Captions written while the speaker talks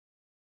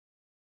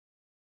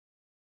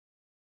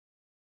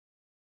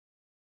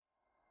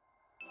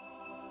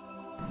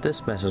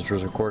This message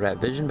was recorded at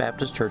Vision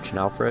Baptist Church in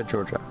Alpharetta,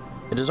 Georgia.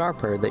 It is our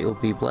prayer that you will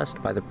be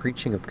blessed by the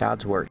preaching of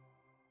God's Word.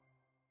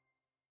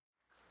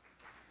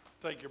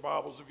 Take your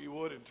Bibles, if you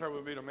would, and turn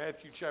with me to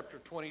Matthew chapter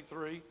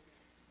 23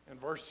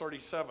 and verse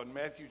 37.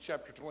 Matthew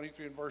chapter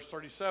 23 and verse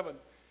 37.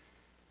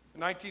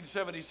 In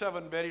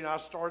 1977, Betty and I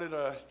started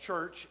a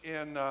church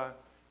in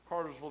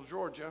Cartersville,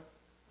 Georgia.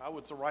 I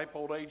was the ripe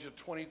old age of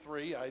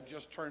 23. I had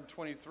just turned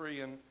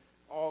 23 in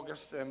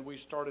August, and we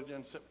started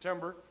in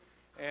September.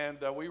 And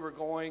we were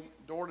going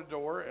door to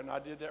door, and I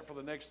did that for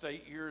the next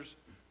 8 years,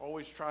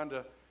 always trying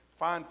to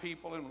find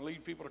people and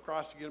lead people to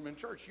Christ to get them in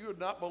church. You would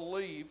not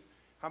believe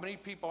how many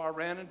people I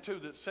ran into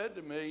that said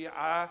to me,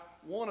 I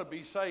want to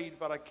be saved,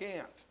 but I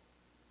can't.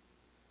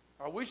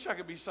 I wish I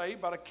could be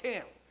saved, but I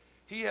can't.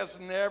 He has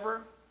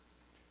never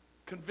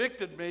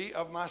convicted me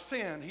of my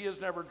sin. He has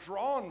never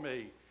drawn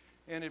me.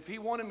 And if he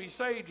wanted me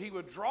saved, he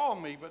would draw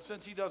me. But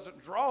since he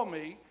doesn't draw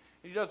me,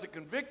 he doesn't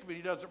convict me,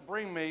 he doesn't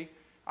bring me,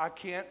 I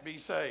can't be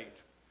saved.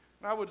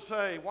 And I would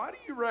say, why do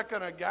you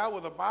reckon a guy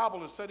with a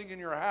Bible is sitting in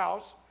your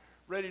house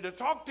ready to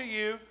talk to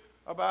you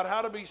about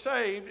how to be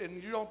saved,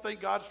 and you don't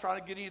think God's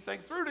trying to get anything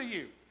through to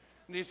you?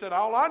 And he said,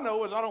 all I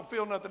know is I don't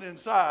feel nothing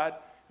inside,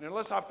 and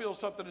unless I feel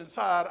something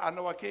inside, I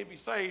know I can't be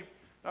saved.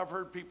 And I've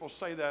heard people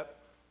say that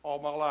all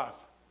my life.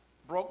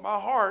 Broke my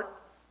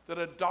heart that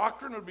a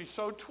doctrine would be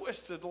so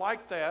twisted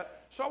like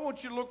that. So I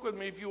want you to look with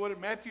me, if you would,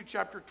 at Matthew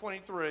chapter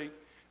 23.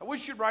 I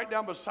wish you'd write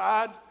down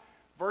beside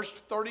verse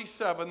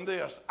 37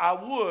 this: I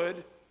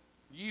would,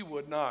 ye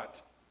would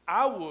not.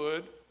 I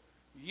would,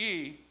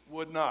 ye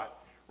would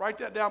not. Write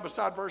that down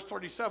beside verse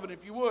 37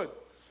 if you would.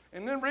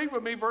 And then read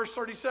with me verse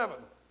 37.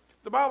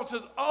 The Bible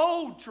says,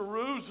 O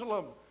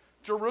Jerusalem,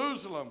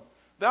 Jerusalem,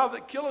 thou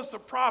that killest the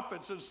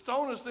prophets and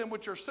stonest them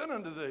which are sent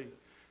unto thee,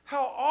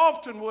 how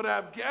often would I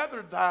have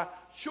gathered thy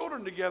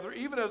children together,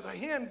 even as a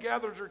hen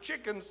gathers her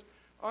chickens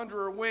under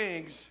her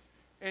wings,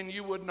 and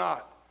you would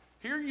not.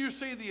 Here you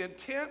see the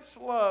intense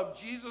love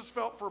Jesus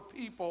felt for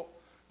people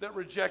that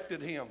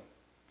rejected him.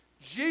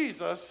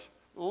 Jesus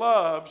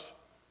loves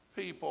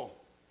people.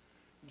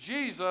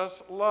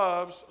 Jesus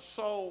loves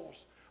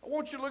souls. I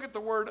want you to look at the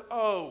word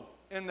 "o"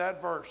 in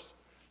that verse.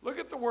 Look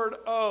at the word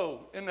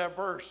 "o" in that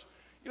verse.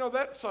 You know,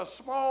 that's a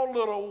small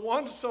little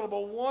one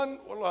syllable, one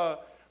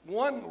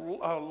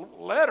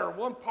letter,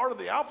 one part of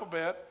the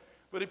alphabet.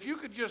 But if you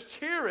could just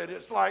hear it,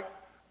 it's like,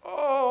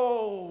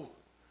 oh,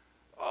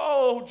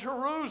 oh,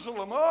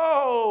 Jerusalem,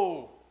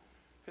 oh.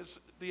 It's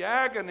the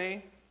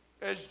agony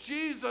as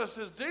Jesus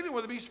is dealing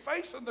with him. He's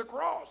facing the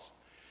cross.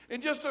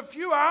 In just a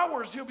few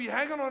hours, he'll be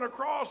hanging on a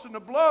cross, and the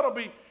blood will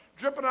be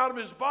dripping out of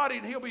his body,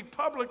 and he'll be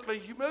publicly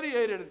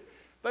humiliated.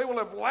 They will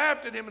have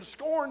laughed at him and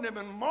scorned him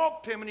and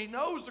mocked him, and he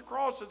knows the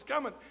cross is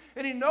coming.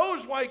 And he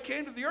knows why he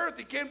came to the earth.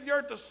 He came to the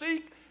earth to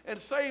seek and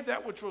save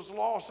that which was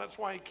lost. That's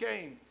why he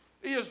came.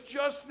 He is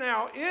just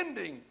now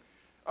ending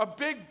a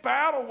big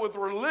battle with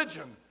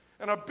religion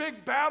and a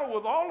big battle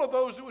with all of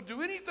those who would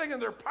do anything in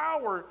their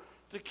power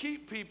to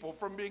keep people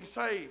from being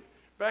saved.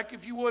 Back,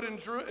 if you would,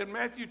 in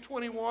Matthew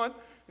 21,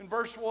 in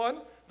verse 1,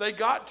 they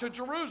got to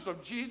Jerusalem.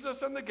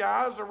 Jesus and the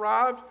guys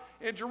arrived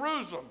in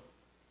Jerusalem,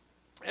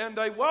 and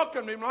they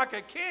welcomed him like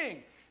a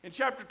king. In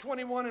chapter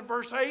 21, in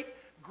verse 8,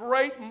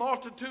 great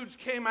multitudes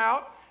came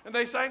out, and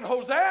they sang,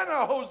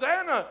 Hosanna,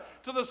 Hosanna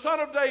to the Son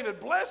of David.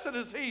 Blessed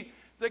is he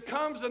that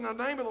comes in the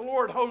name of the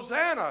Lord.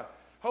 Hosanna,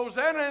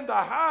 Hosanna in the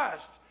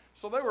highest.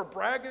 So they were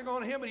bragging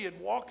on him, and he had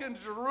walked into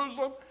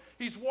Jerusalem.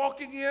 He's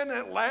walking in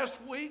at last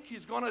week.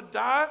 He's going to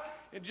die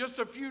in just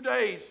a few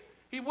days.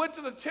 He went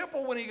to the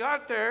temple when he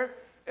got there,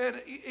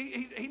 and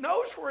he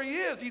knows where he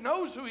is. He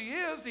knows who he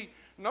is. He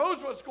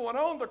knows what's going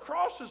on. The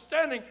cross is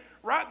standing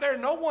right there.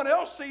 No one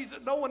else sees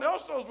it. No one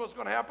else knows what's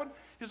going to happen.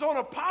 His own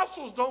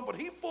apostles don't, but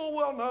he full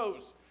well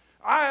knows.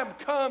 I am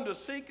come to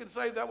seek and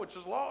save that which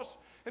is lost.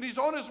 And he's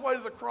on his way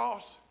to the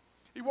cross.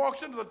 He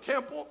walks into the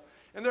temple,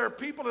 and there are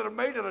people that have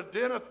made it a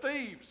den of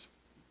thieves.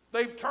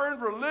 They've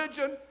turned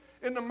religion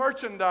into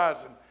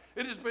merchandising.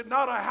 It has been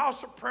not a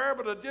house of prayer,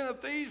 but a den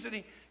of thieves, and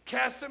he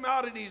casts them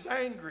out, and he's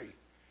angry.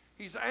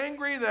 He's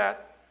angry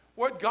that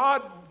what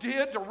God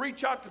did to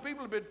reach out to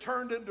people had been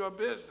turned into a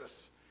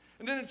business.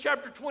 And then in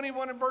chapter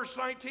 21 and verse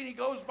 19, he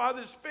goes by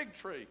this fig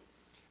tree.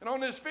 And on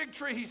this fig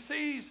tree, he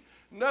sees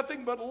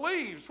nothing but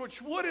leaves,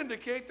 which would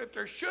indicate that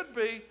there should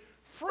be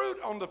fruit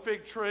on the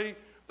fig tree.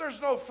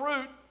 There's no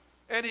fruit,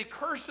 and he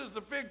curses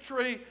the fig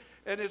tree,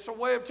 and it's a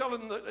way of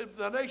telling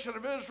the nation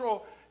of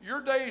Israel, your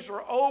days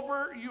are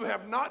over. You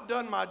have not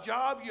done my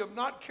job. You have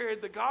not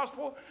carried the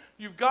gospel.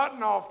 You've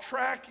gotten off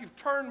track. You've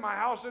turned my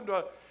house into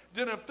a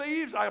den of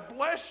thieves. I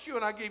blessed you,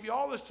 and I gave you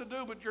all this to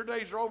do, but your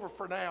days are over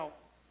for now.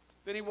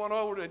 Then he went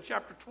over to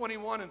chapter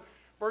 21 and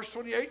verse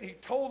 28, and he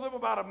told them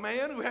about a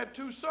man who had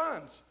 2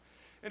 sons.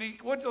 And he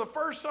went to the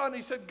first son,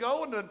 he said,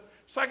 go. And the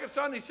second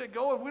son, he said,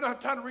 go. And we don't have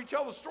time to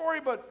retell the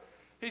story, but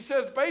he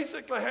says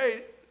basically,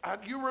 hey,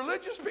 you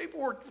religious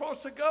people were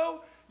supposed to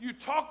go. You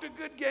talked a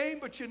good game,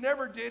 but you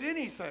never did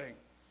anything.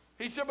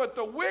 He said, but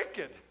the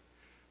wicked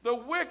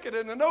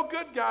and the no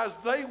good guys,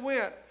 they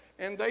went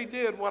and they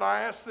did what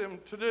I asked them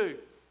to do.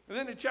 And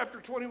then in chapter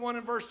 21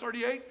 and verse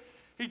 38,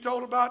 he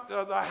told about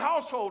the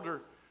householder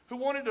who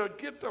wanted to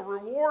get the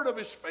reward of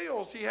his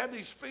fields. He had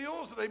these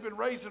fields, and they've been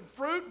raising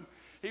fruit.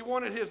 He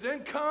wanted his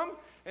income,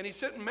 and he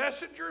sent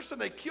messengers, and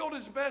they killed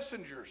his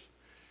messengers.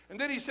 And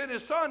then he sent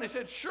his son. He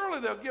said, surely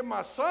they'll give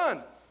my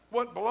son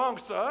what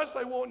belongs to us.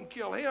 They won't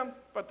kill him,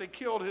 but they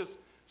killed his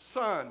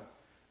son.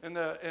 And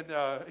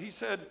he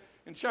said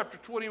in chapter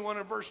 21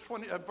 and verse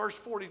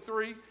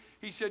 43,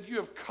 he said, you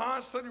have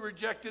constantly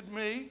rejected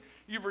me.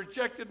 You've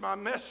rejected my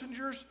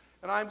messengers,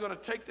 and I'm going to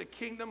take the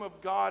kingdom of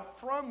God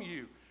from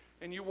you,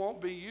 and you won't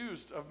be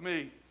used of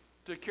me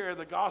to carry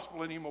the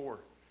gospel anymore.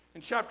 In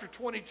chapter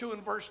 22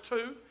 and verse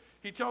 2,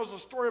 he tells the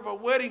story of a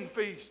wedding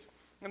feast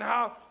and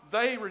how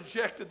they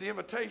rejected the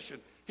invitation.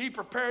 He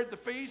prepared the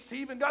feast. He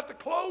even got the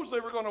clothes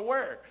they were going to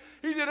wear.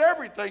 He did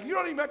everything. You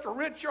don't even have to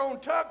rent your own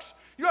tux.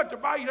 You have to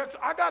buy your tux.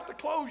 I got the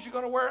clothes you're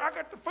going to wear. I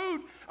got the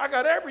food. I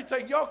got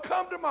everything. Y'all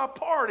come to my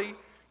party.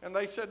 And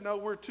they said, no,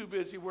 we're too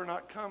busy. We're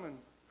not coming.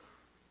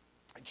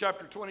 In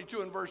chapter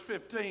 22 and verse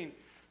 15,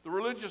 the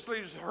religious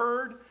leaders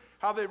heard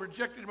how they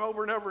rejected him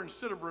over and over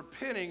instead of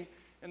repenting,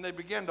 and they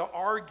began to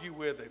argue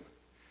with him.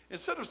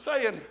 Instead of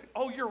saying,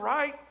 oh, you're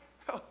right.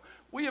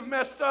 We have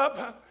messed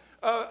up.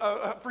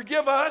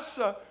 Forgive us.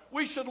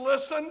 We should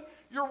listen.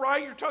 You're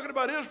right. You're talking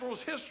about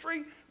Israel's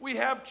history. We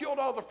have killed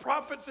all the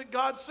prophets that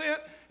God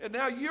sent, and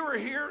now you are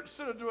here.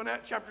 Instead of doing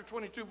that, chapter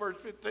 22, verse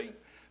 15,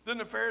 then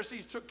the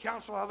Pharisees took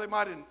counsel how they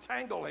might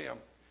entangle him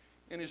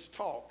in his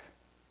talk.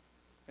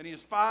 And he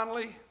has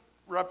finally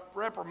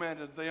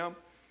reprimanded them.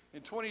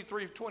 In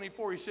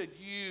 23:24, he said,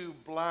 you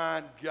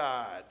blind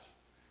guides,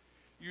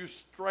 you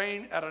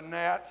strain at a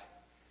gnat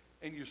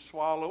and you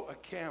swallow a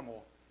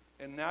camel.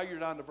 And now you're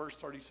down to verse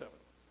 37.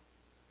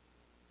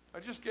 I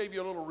just gave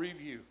you a little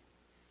review.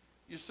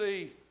 You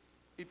see,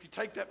 if you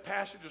take that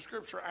passage of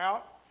Scripture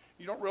out,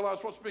 you don't realize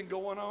what's been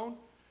going on.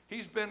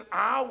 He's been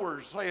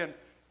hours saying,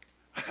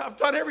 I've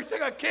done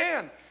everything I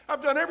can.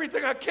 I've done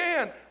everything I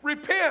can.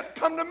 Repent.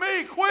 Come to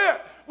me.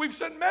 Quit. We've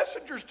sent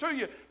messengers to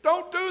you.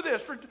 Don't do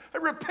this.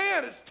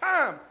 Repent. It's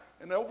time.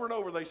 And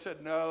over they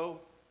said, no,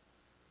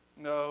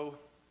 no.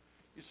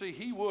 You see,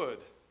 he would.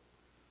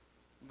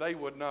 They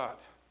would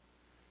not.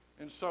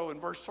 And so in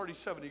verse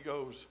 37 he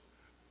goes,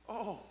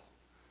 oh,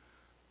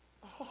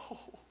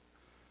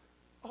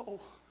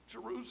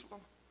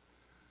 Jerusalem,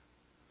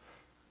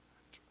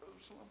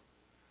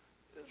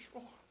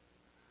 Israel,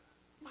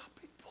 my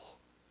people,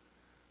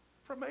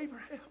 from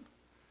Abraham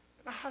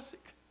and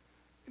Isaac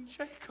and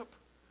Jacob,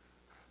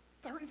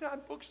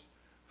 39 books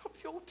of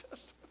the Old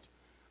Testament.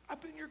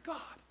 I've been your God.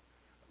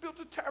 I built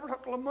a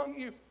tabernacle among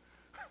you.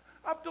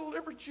 I've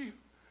delivered you.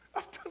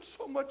 I've done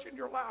so much in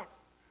your life.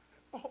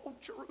 Oh,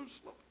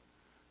 Jerusalem,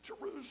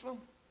 Jerusalem,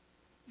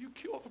 you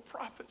kill the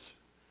prophets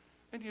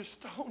and you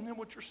stone them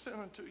what you're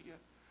sending to you.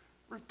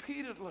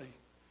 Repeatedly,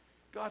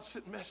 God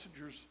sent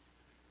messengers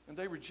and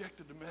they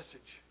rejected the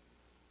message.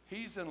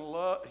 He in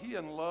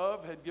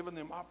love had given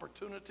them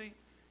opportunity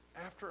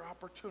after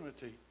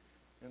opportunity,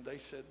 and they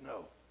said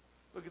no.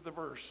 Look at the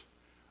verse.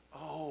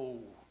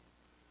 Oh,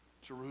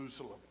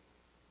 Jerusalem.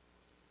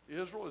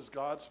 Israel is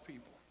God's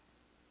people.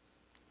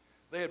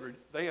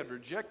 They had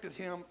rejected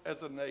him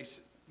as a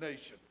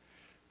nation.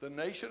 The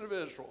nation of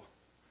Israel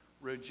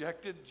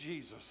rejected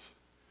Jesus.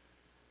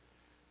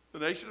 The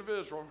nation of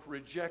Israel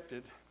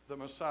rejected the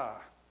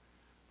Messiah,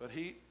 but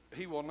he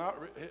will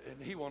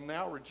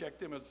now reject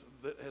them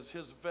as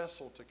his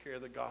vessel to carry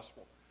the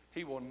gospel.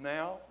 He will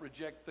now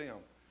reject them.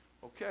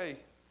 Okay,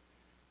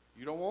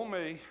 you don't want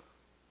me.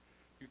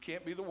 You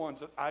can't be the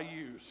ones that I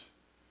use.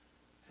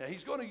 Now,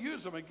 he's going to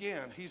use them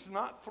again. He's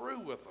not through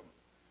with them.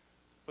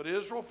 But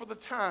Israel for the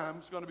time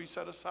is going to be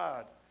set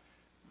aside.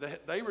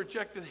 They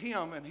rejected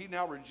him, and he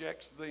now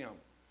rejects them.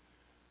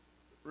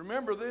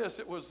 Remember this,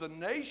 it was the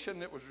nation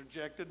that was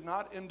rejected,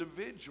 not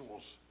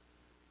individuals.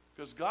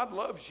 Because God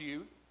loves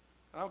you.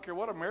 I don't care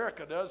what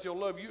America does, he'll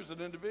love you as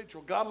an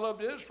individual. God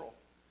loved Israel.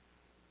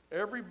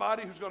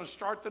 Everybody who's going to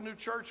start the new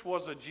church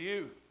was a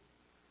Jew.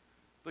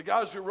 The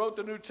guys who wrote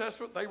the New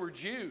Testament, they were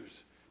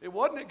Jews. It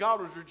wasn't that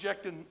God was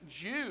rejecting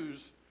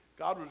Jews,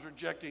 God was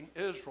rejecting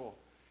Israel.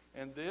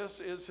 And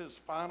this is his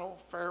final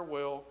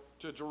farewell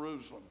to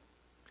Jerusalem.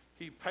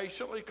 He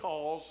patiently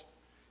calls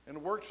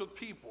and works with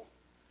people.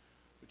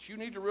 But you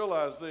need to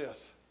realize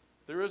this.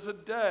 There is a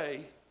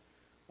day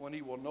when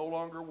he will no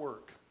longer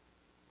work.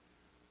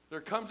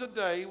 There comes a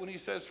day when he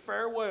says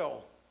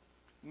farewell.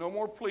 No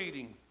more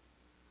pleading.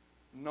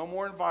 No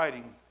more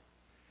inviting.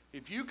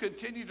 If you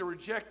continue to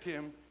reject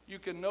him, you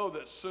can know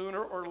that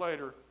sooner or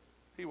later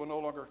he will no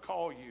longer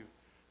call you.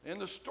 In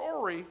the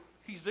story,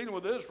 he's dealing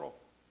with Israel.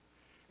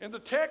 In the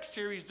text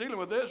here, he's dealing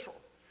with Israel.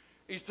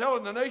 He's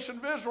telling the nation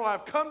of Israel,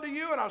 I've come to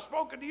you and I've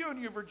spoken to you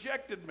and you've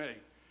rejected me.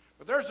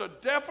 But there's a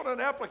definite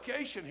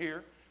application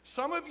here.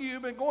 Some of you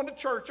have been going to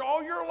church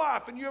all your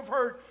life and you've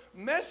heard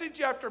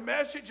message after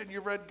message and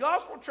you've read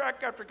gospel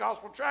tract after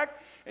gospel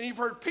tract and you've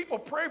heard people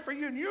pray for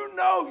you and you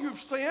know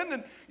you've sinned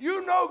and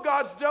you know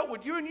God's dealt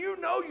with you and you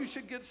know you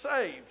should get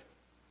saved.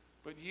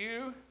 But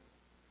you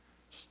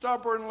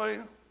stubbornly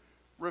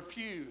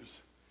refuse.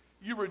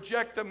 You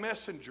reject the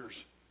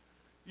messengers.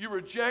 You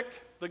reject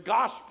the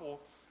gospel,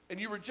 and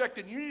you reject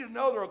it. You need to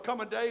know there will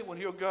come a day when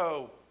he'll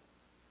go,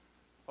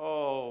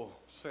 oh,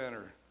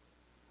 sinner.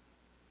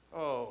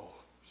 Oh,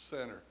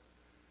 sinner.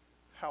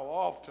 How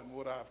often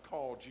would I have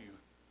called you?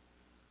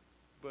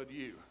 But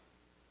you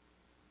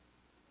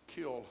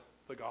kill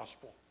the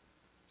gospel.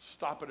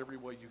 Stop it every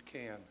way you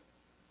can.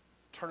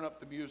 Turn up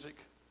the music.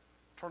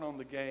 Turn on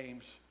the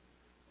games.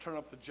 Turn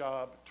up the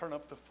job. Turn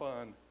up the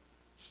fun.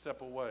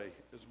 Step away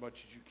as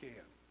much as you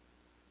can.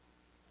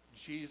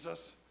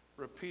 Jesus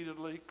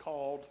repeatedly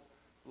called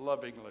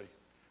lovingly.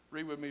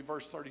 Read with me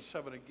verse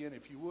 37 again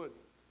if you would.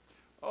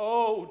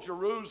 Oh,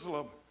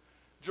 Jerusalem,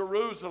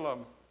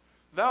 Jerusalem,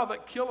 thou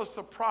that killest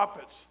the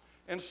prophets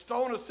and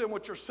stonest them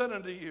which are sent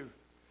unto you.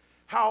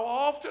 How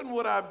often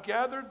would I have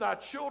gathered thy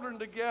children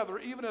together,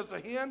 even as a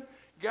hen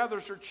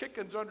gathers her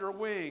chickens under her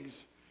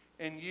wings,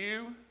 and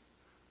you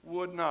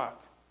would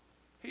not.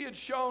 He had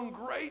shown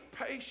great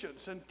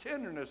patience and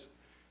tenderness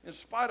in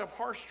spite of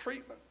harsh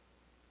treatment.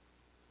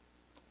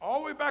 All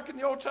the way back in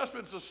the Old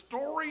Testament, it's a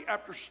story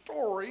after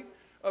story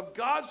of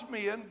God's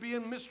men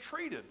being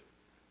mistreated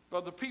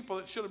by the people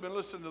that should have been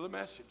listening to the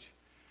message.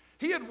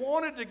 He had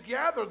wanted to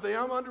gather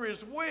them under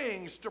his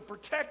wings to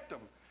protect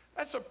them.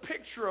 That's a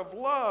picture of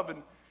love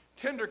and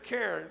tender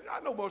care.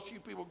 I know most of you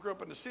people grew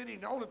up in the city.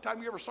 The only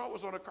time you ever saw it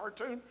was on a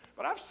cartoon.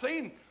 But I've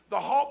seen the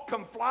hawk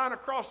come flying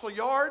across the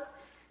yard.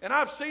 And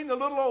I've seen the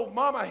little old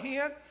mama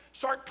hen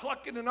start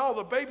clucking and all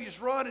the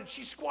babies run. And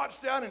she squats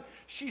down and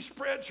she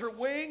spreads her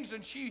wings.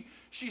 And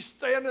she's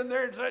standing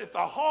there. And if the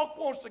hawk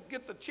wants to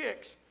get the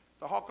chicks,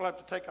 the hawk will have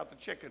to take out the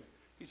chicken.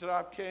 He said,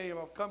 I've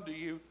come to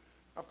you.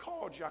 I've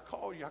called you. I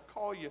call you. I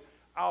call you.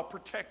 I'll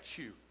protect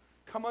you.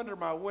 Come under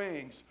my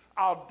wings.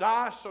 I'll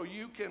die so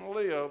you can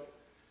live.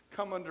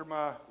 Come under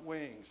my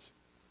wings.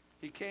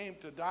 He came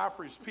to die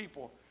for his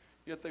people,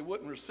 yet they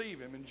wouldn't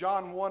receive him. In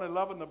John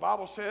 1:11, the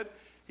Bible said,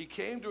 he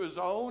came to his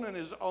own, and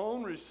his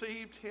own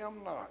received him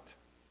not.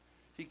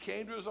 He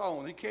came to his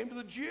own. He came to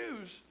the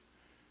Jews,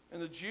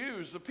 and the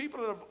Jews, the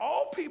people that of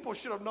all people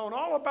should have known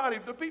all about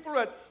him, the people who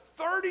had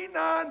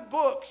 39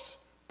 books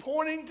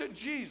pointing to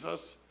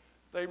Jesus,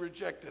 they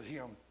rejected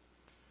him.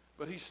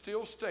 But he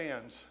still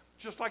stands,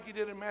 just like he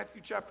did in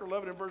Matthew chapter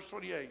 11 and verse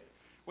 28,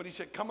 when he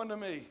said, come unto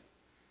me.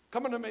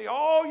 Come unto me,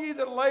 all ye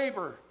that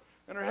labor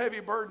and are heavy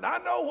burdened. I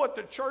know what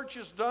the church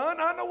has done.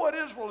 I know what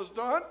Israel has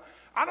done.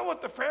 I know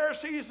what the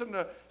Pharisees and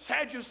the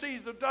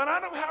Sadducees have done. I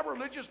know how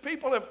religious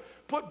people have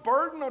put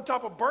burden on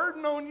top of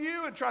burden on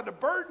you and tried to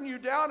burden you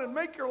down and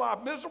make your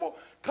life miserable.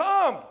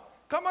 Come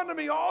unto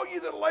me, all ye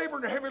that labor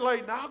and are heavy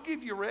laden. I'll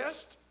give you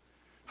rest.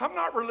 I'm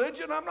not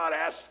religion. I'm not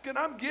asking.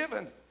 I'm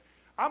giving.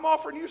 I'm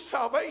offering you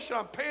salvation.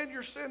 I'm paying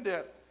your sin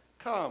debt.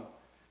 Come.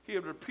 He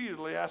had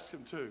repeatedly asked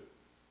him to.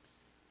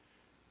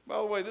 By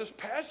the way, this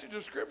passage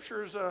of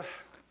Scripture is a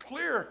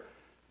clear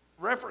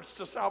reference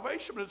to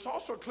salvation, but it's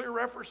also a clear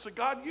reference to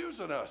God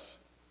using us.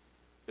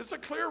 It's a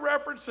clear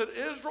reference that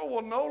Israel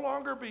will no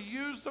longer be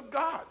used of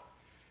God.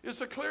 It's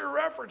a clear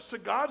reference to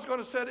God's going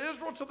to set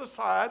Israel to the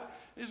side,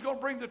 and he's going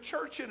to bring the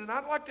church in. And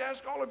I'd like to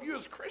ask all of you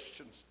as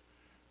Christians,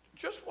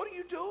 just what are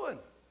you doing?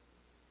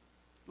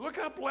 Look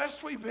how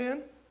blessed we've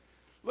been.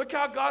 Look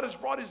how God has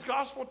brought his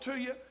gospel to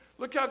you.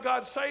 Look how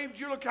God saved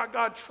you. Look how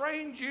God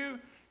trained you.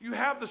 You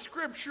have the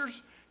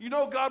Scriptures. You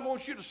know God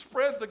wants you to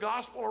spread the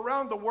gospel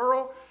around the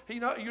world.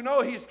 You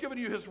know he's given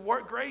you his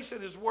grace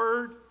and his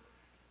word.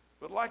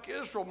 But like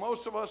Israel,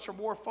 most of us are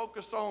more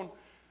focused on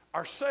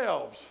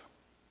ourselves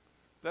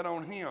than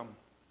on him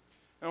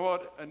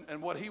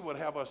and what he would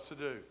have us to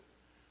do.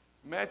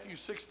 Matthew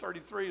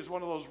 6:33 is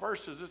one of those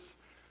verses. It's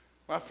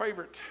my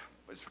favorite.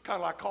 It's kind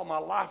of like I call my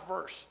life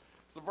verse.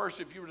 It's the verse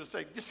if you were to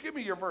say, just give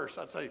me your verse,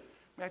 I'd say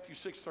Matthew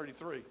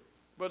 6:33.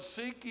 But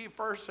seek ye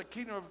first the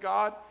kingdom of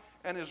God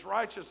and his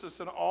righteousness,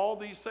 and all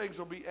these things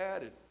will be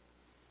added.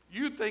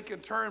 You think in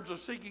terms of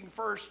seeking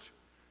first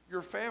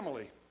your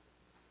family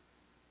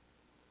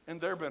and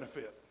their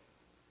benefit.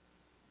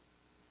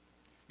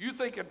 You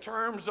think in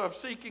terms of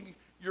seeking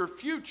your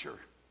future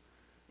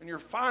and your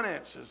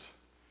finances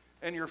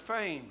and your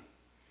fame.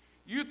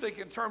 You think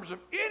in terms of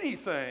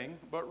anything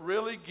but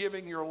really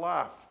giving your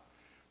life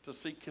to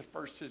seek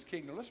first his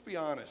kingdom. Let's be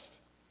honest.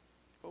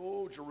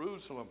 Oh,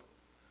 Jerusalem.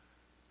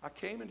 I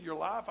came into your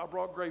life. I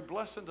brought great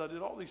blessings. I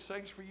did all these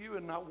things for you,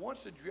 and not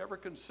once did you ever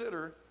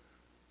consider,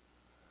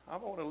 I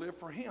want to live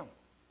for him.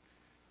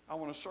 I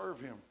want to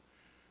serve him.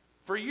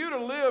 For you to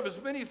live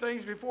is many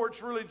things before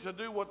it's really to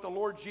do what the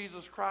Lord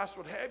Jesus Christ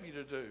would have you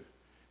to do.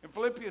 In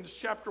Philippians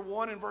chapter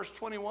 1 and verse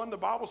 21, the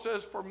Bible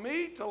says, for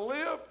me to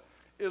live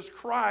is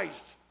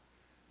Christ,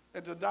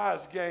 and to die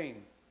is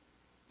gain.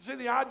 See,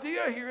 the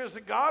idea here is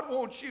that God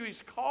wants you.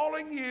 He's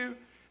calling you,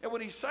 and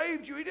when he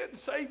saved you, he didn't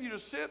save you to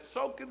sit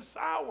soaking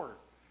sour.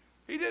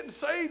 He didn't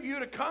save you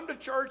to come to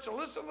church and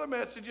listen to the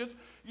messages,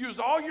 use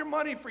all your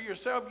money for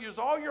yourself, use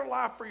all your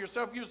life for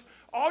yourself, use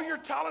all your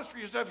talents for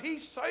yourself. He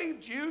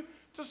saved you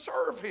to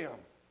serve him.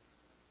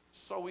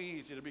 So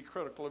easy to be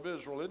critical of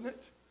Israel, isn't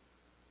it?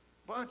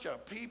 Bunch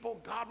of people,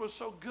 God was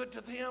so good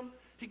to them.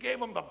 He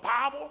gave them the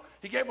Bible.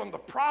 He gave them the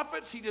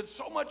prophets. He did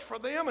so much for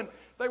them, and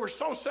they were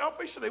so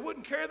selfish that they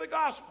wouldn't carry the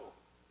gospel.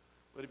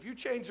 But if you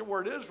change the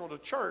word Israel to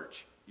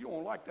church, you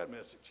won't like that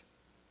message.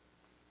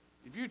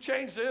 If you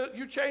change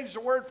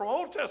the word from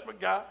Old Testament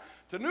guy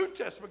to New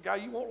Testament guy,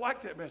 you won't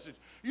like that message.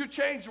 You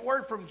change the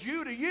word from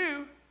Jew to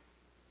you,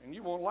 and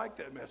you won't like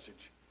that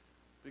message.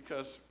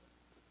 Because,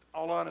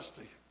 all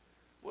honesty,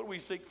 what do we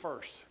seek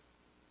first?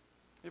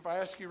 If I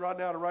ask you right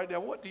now to write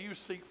down, what do you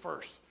seek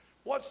first?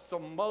 What's the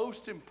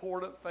most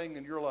important thing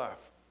in your life?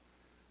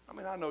 I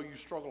mean, I know you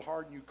struggle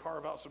hard and you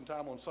carve out some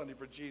time on Sunday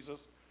for Jesus.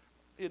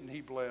 Isn't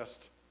he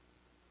blessed?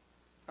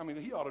 I mean,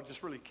 he ought to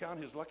just really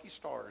count his lucky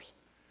stars.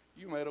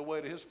 You made a way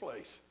to his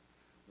place.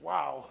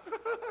 Wow.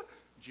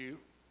 Jew,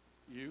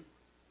 you.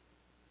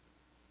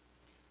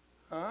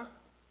 Huh?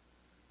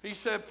 He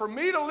said, for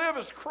me to live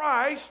as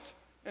Christ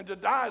and to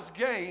die as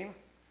gain,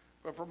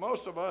 but for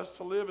most of us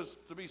to live is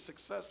to be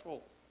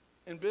successful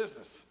in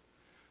business,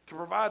 to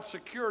provide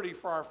security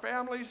for our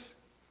families.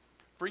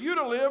 For you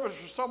to live is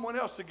for someone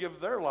else to give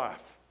their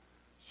life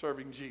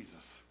serving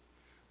Jesus.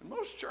 In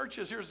most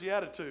churches, here's the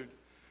attitude.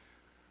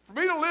 For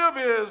me to live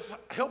is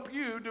help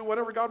you do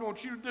whatever God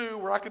wants you to do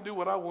where I can do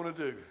what I want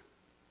to do.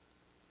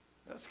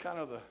 That's kind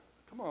of the,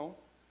 come on.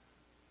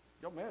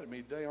 Y'all mad at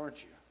me today,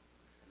 aren't you?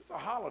 It's a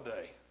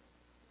holiday.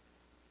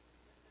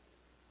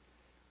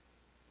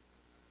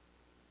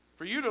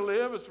 For you to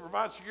live is to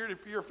provide security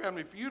for your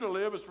family. For you to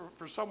live is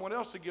for someone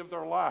else to give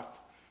their life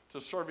to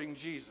serving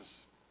Jesus.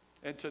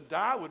 And to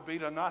die would be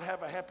to not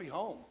have a happy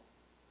home.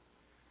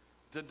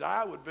 To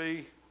die would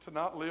be to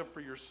not live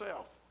for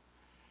yourself.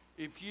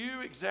 If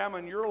you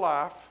examine your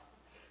life,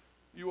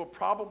 you will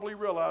probably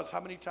realize how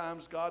many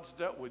times God's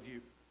dealt with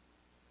you.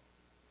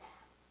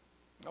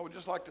 I would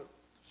just like to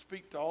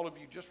speak to all of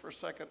you just for a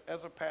second.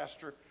 As a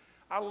pastor,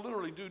 I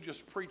literally do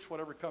just preach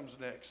whatever comes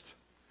next.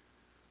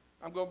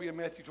 I'm going to be in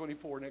Matthew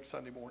 24 next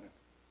Sunday morning.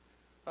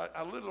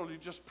 I literally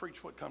just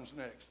preach what comes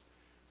next.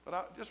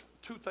 But just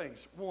two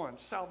things. One,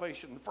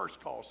 salvation, the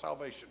first call,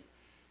 salvation.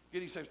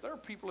 Getting saved. There are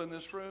people in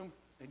this room,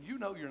 and you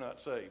know you're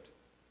not saved.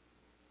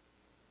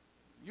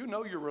 You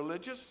know you're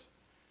religious.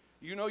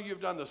 You know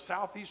you've done the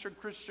Southeastern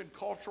Christian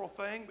cultural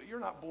thing, but you're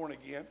not born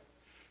again.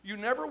 You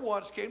never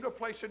once came to a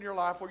place in your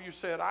life where you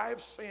said, I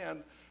have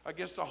sinned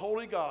against a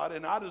holy God,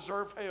 and I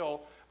deserve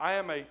hell. I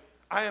am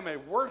a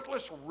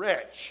worthless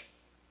wretch.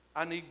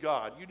 I need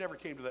God. You never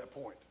came to that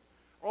point.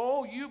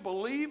 Oh, you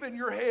believe in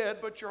your head,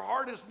 but your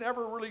heart has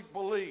never really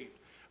believed.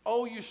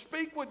 Oh, you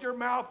speak with your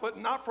mouth, but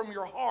not from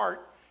your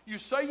heart. You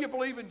say you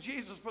believe in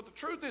Jesus, but the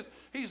truth is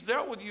he's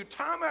dealt with you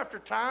time after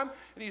time,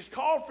 and he's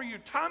called for you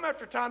time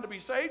after time to be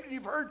saved, and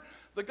you've heard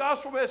the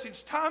gospel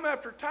message time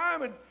after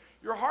time, and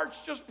your heart's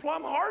just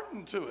plumb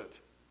hardened to it.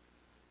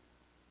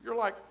 You're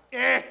like,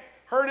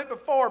 heard it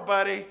before,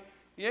 buddy.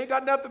 You ain't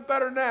got nothing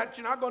better than that.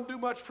 You're not going to do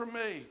much for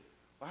me.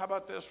 Well, how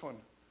about this one?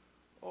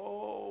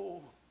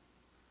 Oh,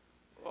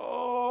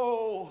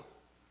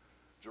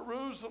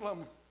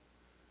 Jerusalem,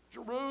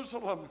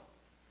 Jerusalem,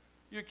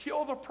 you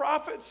kill the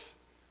prophets,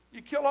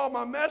 you kill all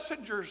my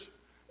messengers,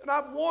 and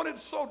I've wanted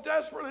so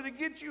desperately to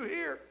get you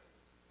here.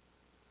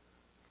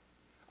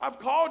 I've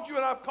called you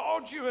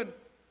and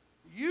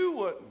you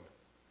wouldn't.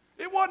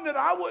 It wasn't that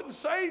I wouldn't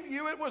save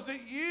you, it was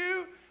that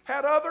you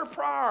had other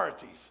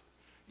priorities.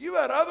 You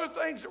had other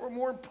things that were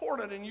more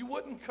important and you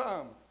wouldn't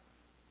come.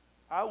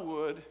 I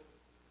would.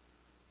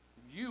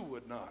 You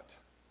would not.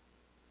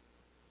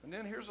 And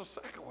then here's a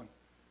second one.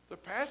 The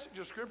passage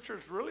of Scripture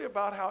is really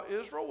about how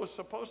Israel was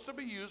supposed to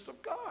be used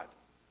of God.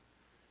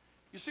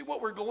 You see,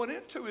 what we're going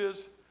into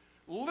is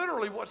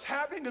literally what's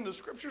happening in the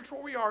Scriptures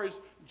where we are is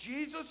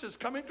Jesus is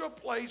coming to a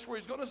place where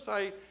he's going to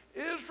say,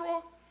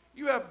 Israel,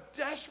 you have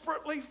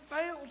desperately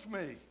failed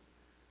me.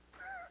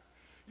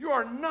 You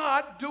are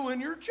not doing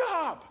your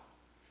job.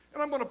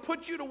 And I'm going to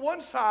put you to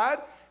one side,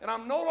 and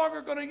I'm no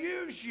longer going to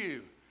use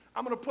you.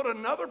 I'm going to put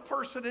another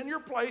person in your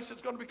place.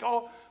 It's going to be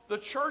called the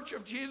Church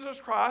of Jesus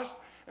Christ.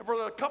 And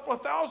for a couple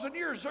of thousand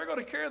years, they're going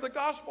to carry the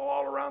gospel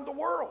all around the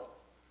world.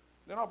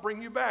 Then I'll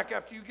bring you back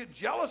after you get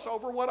jealous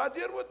over what I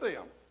did with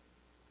them.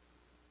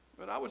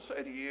 But I would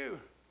say to you,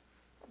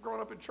 I've grown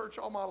up in church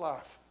all my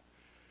life.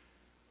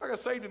 I got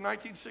saved in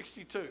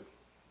 1962.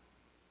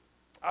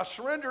 I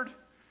surrendered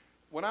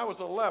when I was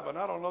 11.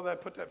 I don't know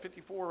that, put that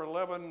 54,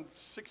 11,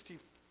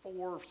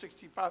 64,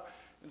 65.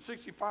 In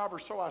 65 or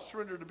so, I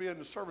surrendered to be in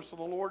the service of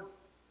the Lord.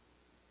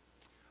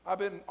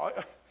 If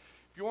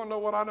you want to know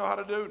what I know how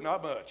to do,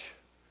 not much.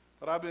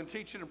 But I've been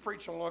teaching and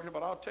preaching a long time,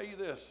 but I'll tell you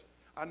this.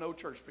 I know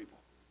church people.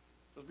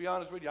 Let's be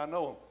honest with you, I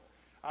know them.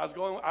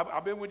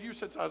 I've been with you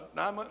since I was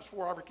 9 months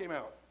before I ever came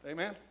out.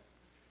 Amen?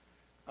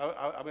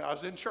 I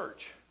was in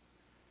church.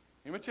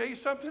 Let me tell you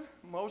something.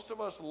 Most of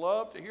us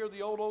love to hear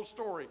the old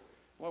story.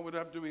 Well, we don't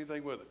have to do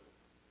anything with it.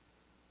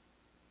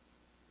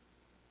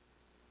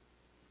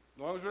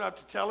 As long as we don't have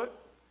to tell it,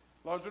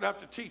 as long as we don't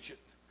have to teach it,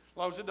 as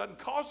long as it doesn't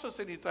cost us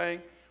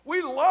anything,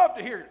 we love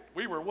to hear it.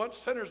 We were once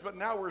sinners, but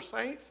now we're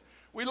saints.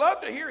 We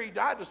love to hear he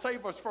died to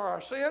save us for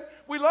our sin.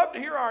 We love to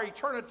hear our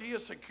eternity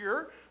is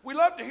secure. We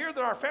love to hear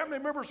that our family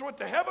members went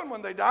to heaven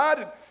when they died,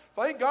 and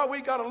thank God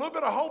we got a little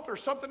bit of hope.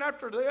 There's something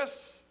after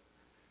this.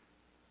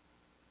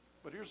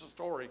 But here's the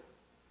story.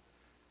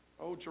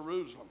 Oh,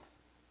 Jerusalem.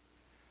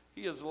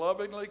 He has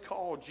lovingly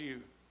called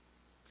you.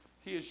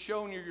 He has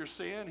shown you your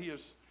sin.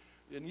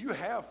 And you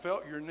have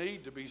felt your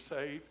need to be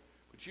saved,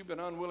 but you've been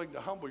unwilling to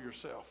humble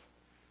yourself.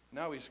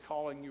 Now he's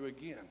calling you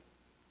again.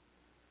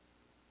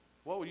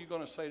 What were you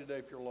going to say today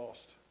if you're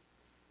lost?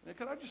 And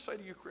can I just say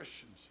to you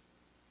Christians,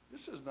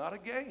 this is not a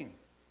game.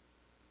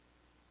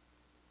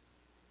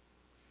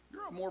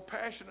 You're a more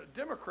passionate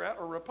Democrat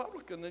or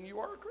Republican than you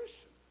are a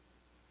Christian.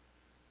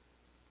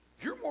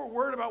 You're more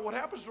worried about what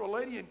happens to a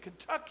lady in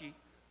Kentucky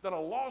than a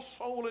lost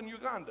soul in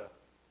Uganda.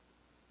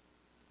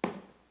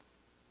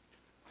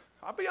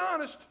 I'll be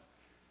honest.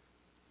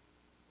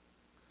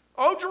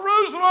 Oh,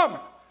 Jerusalem,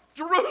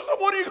 Jerusalem,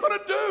 what are you going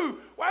to do?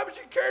 Why haven't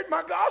you carried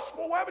my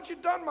gospel? Why haven't you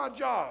done my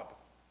job?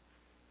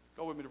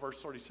 Go with me to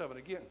verse 37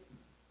 again.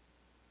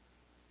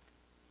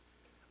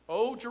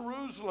 O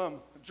Jerusalem,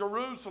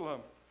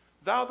 Jerusalem,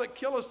 thou that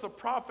killest the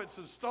prophets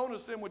and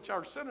stonest them which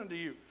are sent unto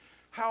you,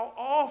 how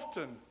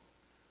often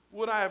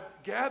would I have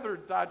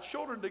gathered thy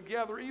children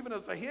together, even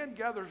as a hen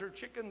gathers her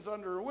chickens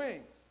under her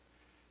wings,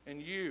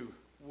 and you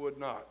would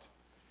not.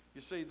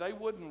 You see, they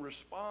wouldn't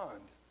respond.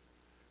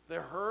 They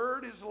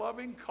heard his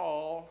loving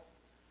call,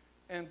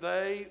 and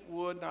they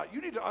would not. You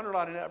need to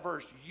underline in that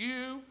verse,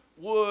 you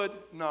would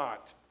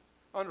not.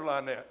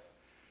 Underline that.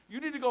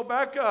 You need to go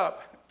back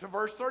up to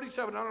verse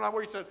 37, underline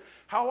where he said,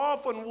 how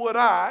often would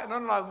I, and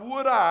underline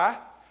would I.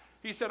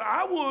 He said,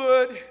 I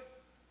would,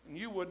 and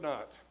you would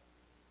not.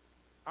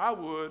 I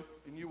would,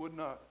 and you would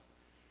not.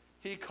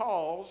 He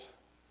calls,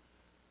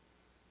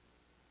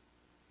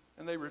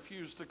 and they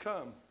refuse to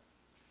come.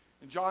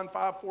 In John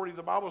 5:40,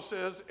 the Bible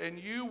says, and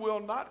you will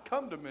not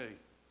come to me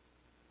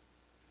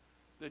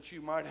that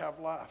you might have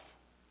life.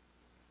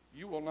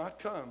 You will not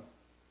come.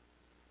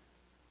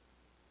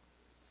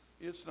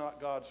 It's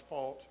not God's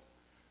fault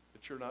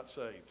that you're not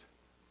saved.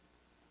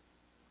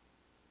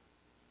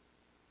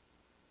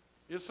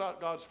 It's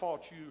not God's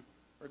fault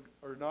you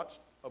are not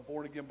a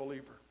born-again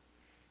believer.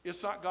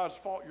 It's not God's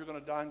fault you're going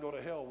to die and go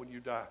to hell when you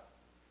die.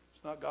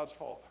 It's not God's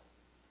fault.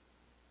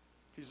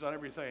 He's done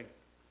everything.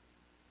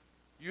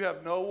 You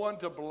have no one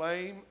to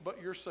blame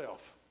but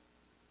yourself.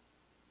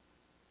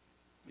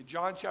 In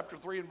John chapter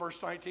 3 and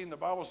verse 19, the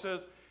Bible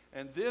says,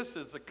 and this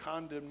is the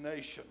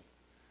condemnation.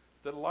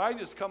 The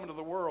light is come into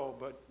the world,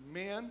 but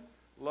men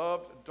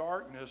loved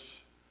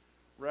darkness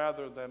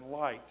rather than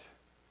light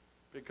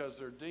because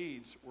their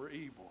deeds were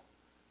evil.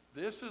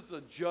 This is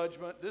the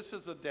judgment. This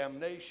is the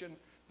damnation.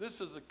 This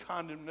is the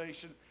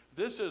condemnation.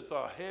 This is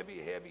the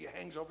heavy, heavy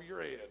hangs over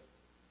your head.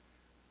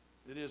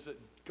 It is that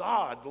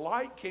God,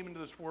 light came into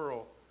this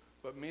world,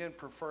 but men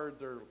preferred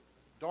their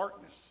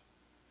darkness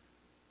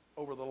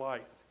over the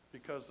light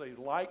because they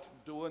liked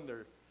doing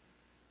their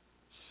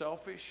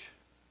selfish,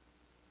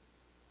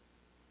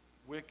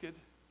 wicked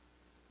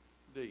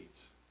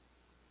deeds.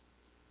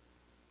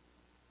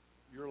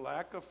 Your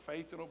lack of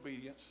faith and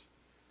obedience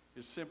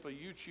is simply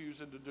you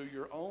choosing to do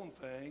your own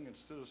thing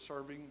instead of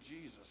serving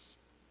Jesus.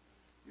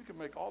 You can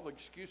make all the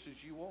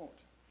excuses you want.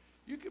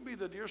 You can be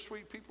the dear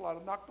sweet people. I'd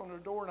have knocked on their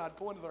door and I'd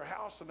go into their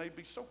house and they'd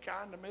be so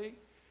kind to me.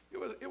 It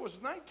was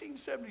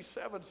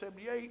 1977,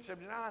 78,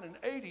 79, and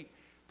 80.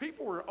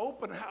 People were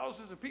open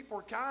houses and people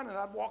were kind, and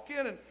I'd walk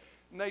in and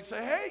they'd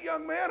say, hey,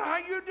 young man, how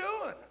you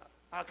doing?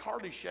 I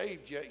hardly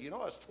shaved yet. You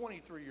know, I was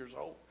 23 years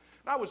old.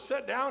 And I would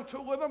sit down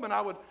with them and I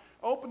would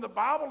open the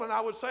Bible and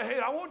I would say, hey,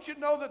 I want you to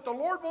know that the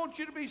Lord wants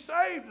you to be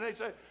saved. And they'd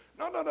say,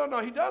 no,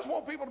 he does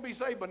want people to be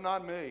saved, but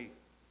not me.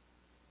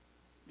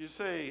 You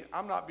see,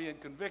 I'm not being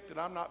convicted.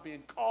 I'm not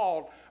being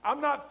called. I'm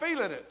not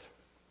feeling it.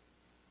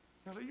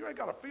 I said, you ain't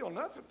got to feel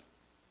nothing.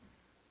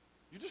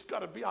 You just got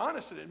to be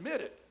honest and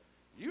admit it.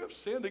 You have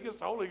sinned against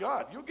the holy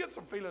God. You'll get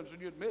some feelings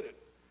when you admit it.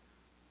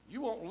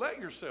 You won't let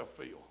yourself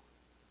feel.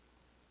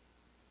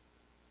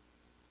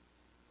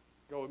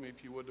 Go with me,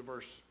 if you would, to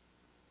verse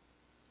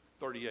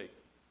 38.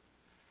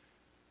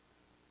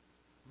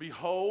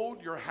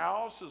 Behold, your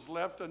house is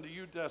left unto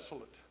you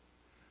desolate.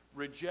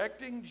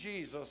 Rejecting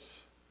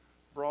Jesus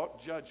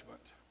brought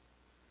judgment.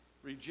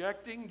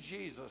 Rejecting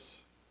Jesus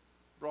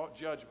brought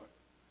judgment.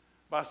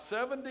 By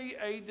 70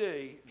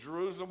 A.D.,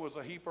 Jerusalem was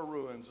a heap of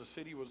ruins. The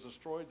city was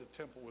destroyed. The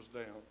temple was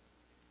down.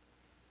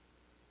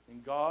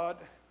 And God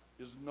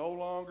is no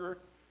longer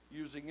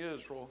using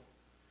Israel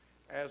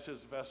as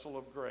his vessel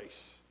of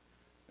grace.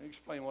 Let me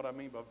explain what I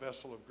mean by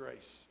vessel of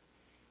grace.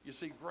 You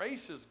see,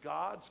 grace is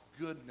God's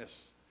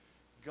goodness,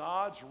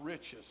 God's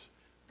riches.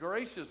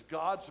 Grace is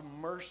God's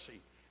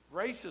mercy.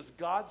 Grace is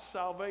God's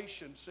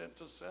salvation sent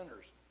to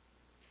sinners.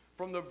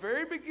 From the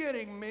very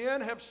beginning,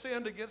 men have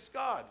sinned against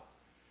God.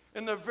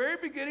 In the very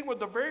beginning,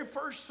 with the very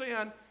first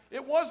sin,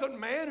 it wasn't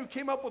man who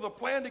came up with a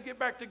plan to get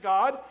back to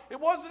God. It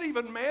wasn't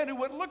even man who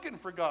went looking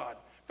for God.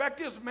 In fact,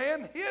 this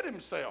man hid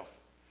himself.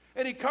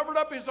 And he covered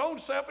up his own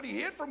self and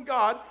he hid from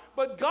God.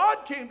 But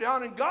God came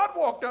down and God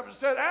walked up and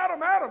said,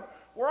 Adam, Adam,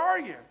 where are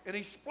you? And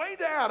he explained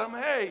to Adam,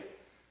 hey,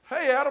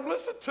 Adam,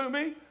 listen to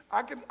me.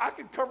 I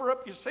can cover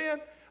up your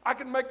sin. I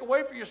can make a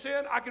way for your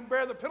sin. I can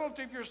bear the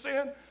penalty of your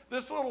sin.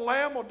 This little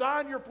lamb will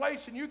die in your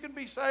place and you can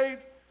be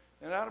saved.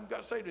 And Adam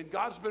got saved. And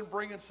God's been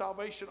bringing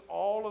salvation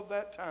all of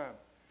that time.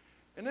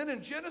 And then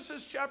in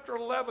Genesis chapter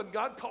 11,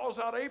 God calls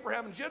out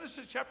Abraham. In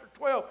Genesis chapter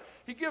 12,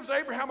 he gives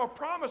Abraham a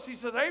promise. He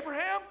says,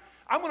 Abraham,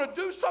 I'm going to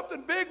do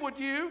something big with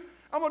you.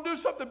 I'm going to do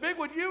something big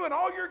with you and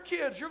all your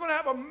kids. You're going to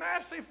have a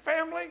massive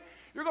family.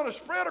 You're going to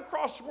spread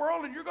across the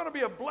world, and you're going to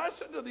be a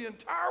blessing to the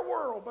entire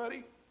world,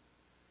 buddy.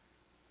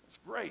 That's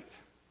great.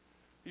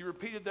 He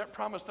repeated that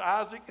promise to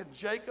Isaac and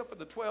Jacob and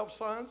the 12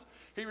 sons.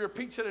 He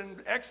repeats it in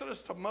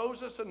Exodus to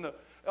Moses and the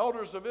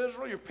elders of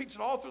Israel. He repeats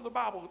it all through the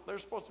Bible. They're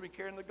supposed to be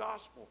carrying the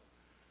gospel.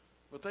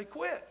 But they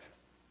quit.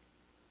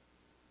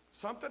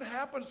 Something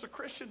happens to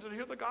Christians that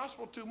hear the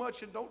gospel too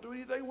much and don't do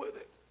anything with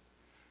it.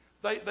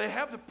 They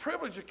have the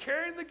privilege of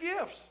carrying the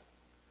gifts.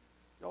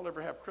 Y'all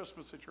ever have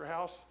Christmas at your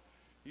house?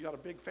 You got a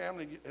big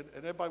family and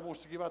everybody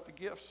wants to give out the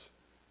gifts.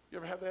 You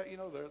ever have that? You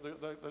know,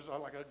 there's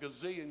like a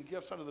gazillion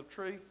gifts under the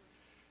tree.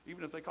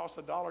 Even if they cost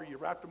 $1, you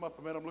wrap them up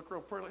and make them look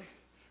real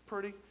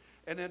pretty.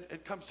 And then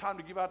it comes time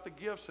to give out the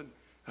gifts, and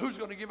who's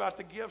going to give out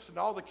the gifts? And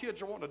all the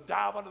kids are wanting to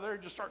dive under there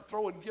and just start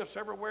throwing gifts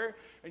everywhere.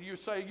 And you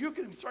say, you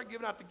can start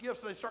giving out the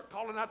gifts, and they start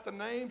calling out the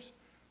names.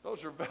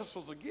 Those are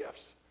vessels of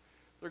gifts.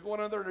 They're going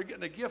under there, they're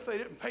getting a gift they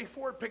didn't pay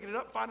for, picking it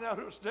up, finding out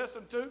who it's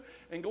destined to,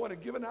 and going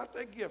and giving out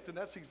that gift. And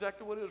that's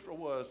exactly what Israel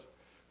was.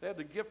 They had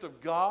the gift of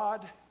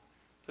God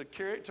to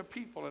carry it to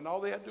people, and all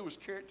they had to do was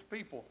carry it to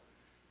people.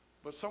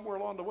 But somewhere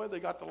along the way, they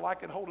got to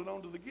liking holding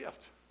on to the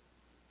gift.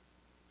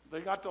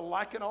 They got to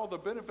liking all the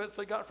benefits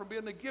they got from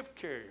being the gift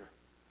carrier,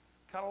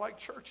 kind of like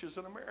churches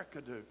in America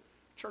do.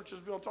 Churches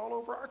built all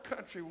over our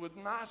country with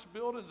nice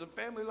buildings and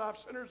family life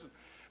centers and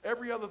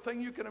every other thing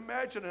you can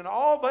imagine, and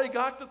all they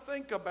got to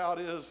think about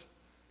is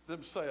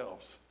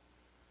themselves.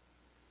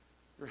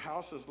 Your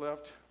house is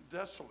left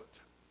desolate.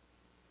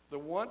 The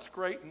once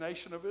great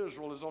nation of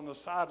Israel is on the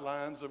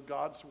sidelines of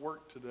God's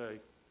work today.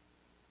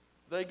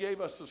 They gave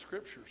us the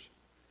scriptures.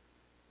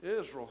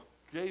 Israel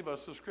gave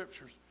us the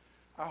scriptures.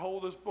 I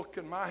hold this book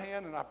in my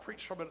hand and I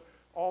preach from it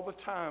all the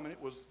time, and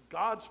it was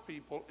God's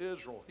people,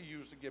 Israel, he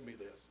used to give me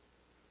this.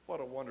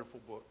 What a wonderful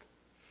book.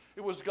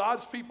 It was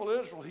God's people,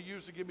 Israel, he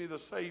used to give me the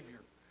Savior.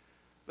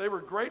 They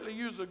were greatly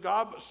used of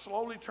God, but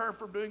slowly turned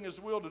from doing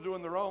his will to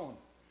doing their own.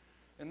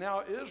 And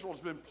now Israel's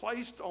been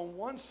placed on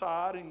one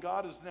side, and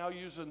God is now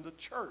using the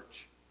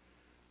church.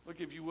 Look,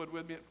 if you would,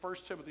 with me at 1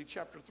 Timothy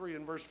chapter 3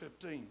 and verse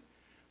 15.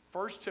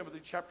 1 Timothy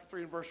chapter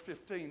 3 and verse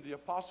 15. The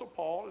Apostle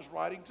Paul is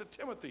writing to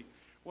Timothy,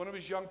 one of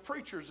his young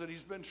preachers that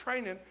he's been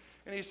training,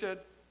 and he said,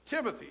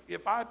 Timothy,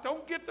 if I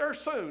don't get there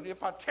soon,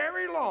 if I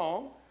tarry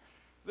long,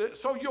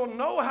 so you'll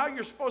know how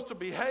you're supposed to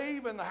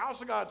behave in the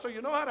house of God, so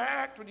you know how to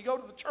act when you go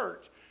to the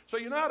church, so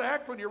you know how to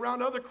act when you're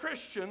around other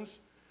Christians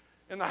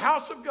in the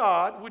house of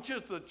God, which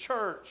is the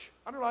church.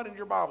 Underline in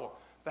your Bible.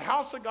 The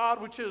house of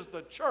God, which is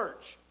the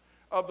church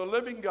of the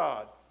living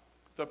God,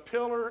 the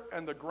pillar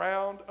and the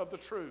ground of the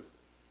truth.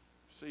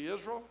 See,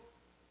 Israel,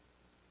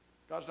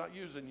 God's not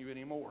using you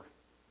anymore.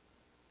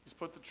 He's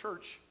put the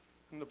church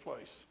in the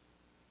place.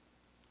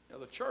 Now,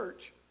 the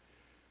church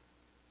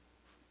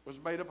was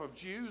made up of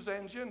Jews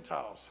and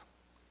Gentiles.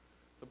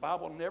 The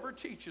Bible never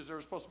teaches there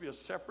was supposed to be a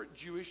separate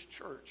Jewish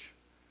church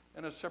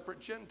and a separate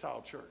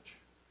Gentile church,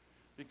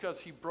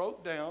 because he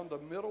broke down the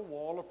middle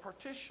wall of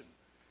partition.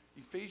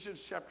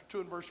 Ephesians chapter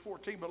 2 and verse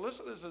 14. But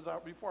listen to this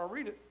before I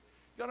read it.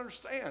 You got to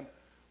understand,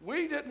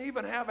 we didn't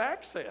even have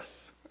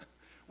access.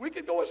 We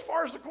could go as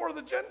far as the court of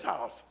the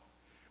Gentiles.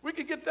 We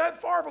could get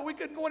that far, but we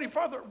couldn't go any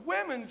further.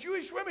 Women,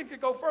 Jewish women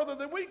could go further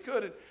than we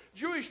could, and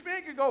Jewish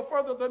men could go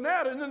further than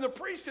that, and then the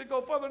priest could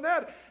go further than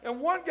that, and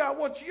one guy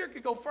once a year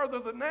could go further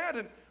than that,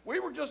 and we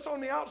were just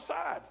on the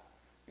outside.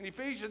 In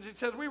Ephesians, it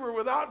says we were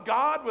without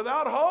God,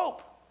 without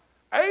hope.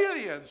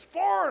 Aliens,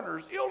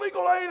 foreigners,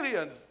 illegal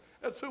aliens.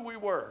 That's who we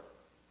were.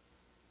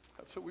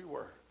 That's who we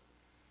were.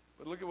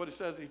 But look at what it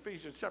says in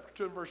Ephesians chapter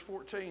 2 and verse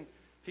 14.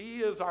 He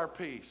is our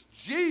peace.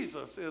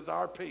 Jesus is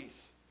our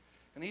peace.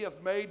 And he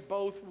hath made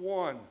both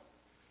one.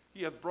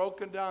 He hath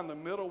broken down the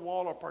middle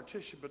wall of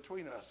partition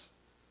between us.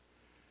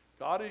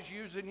 God is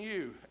using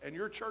you and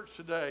your church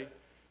today,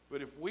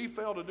 but if we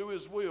fail to do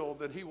his will,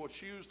 then he will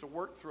choose to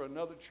work through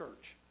another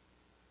church.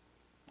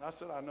 I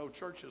said I know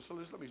churches, so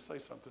let me say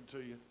something to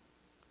you.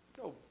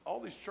 You know, all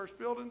these church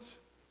buildings,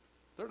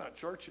 they're not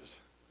churches.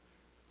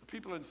 The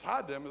people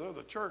inside them, they're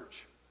the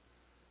church.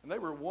 And they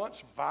were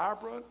once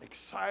vibrant,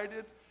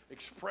 excited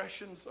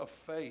expressions of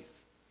faith.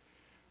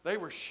 They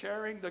were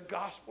sharing the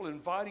gospel,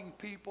 inviting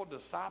people,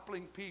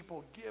 discipling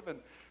people, giving,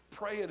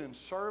 praying, and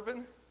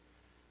serving.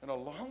 And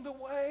along the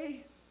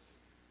way,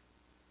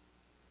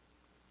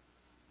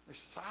 they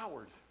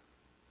soured.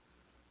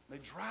 They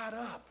dried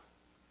up.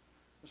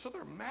 And so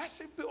there are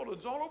massive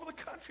buildings all over the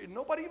country, and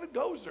nobody even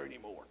goes there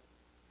anymore.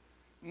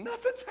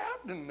 Nothing's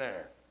happening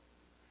there.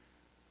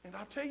 And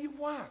I'll tell you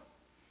why.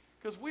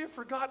 Because we have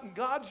forgotten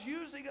God's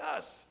using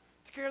us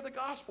to carry the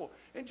gospel.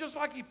 And just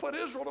like he put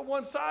Israel to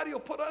one side, he'll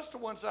put us to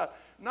one side.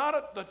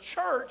 Not the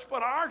church,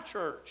 but our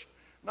church.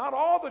 Not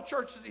all the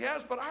churches he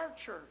has, but our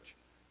church.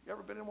 You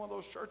ever been in one of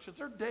those churches?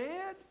 They're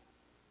dead.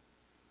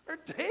 They're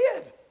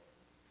dead.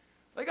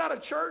 They got a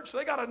church,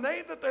 they got a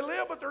name that they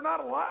live, but they're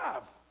not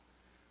alive.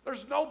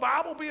 There's no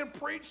Bible being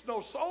preached,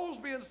 no souls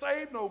being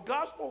saved, no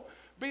gospel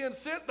being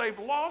sent. They've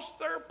lost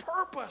their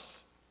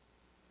purpose.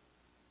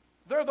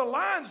 They're the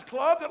Lions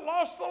Club that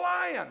lost the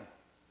lion.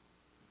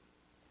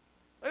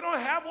 They don't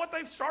have what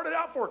they've started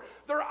out for.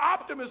 They're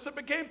optimists that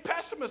became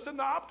pessimists in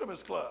the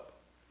Optimist Club.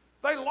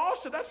 They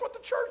lost it. That's what the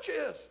church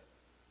is.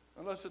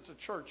 Unless it's a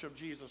church of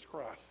Jesus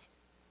Christ.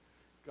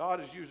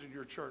 God is using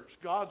your church.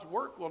 God's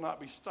work will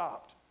not be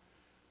stopped.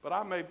 But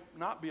I may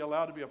not be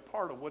allowed to be a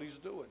part of what he's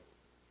doing.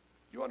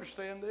 You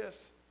understand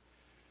this?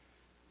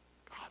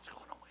 God's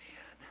going to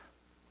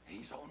win.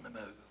 He's on the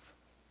move.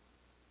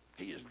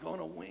 He is going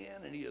to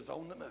win, and he is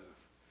on the move.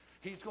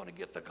 He's going to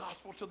get the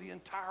gospel to the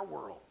entire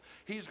world.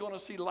 He's going to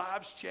see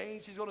lives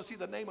changed. He's going to see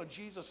the name of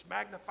Jesus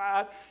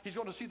magnified. He's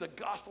going to see the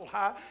gospel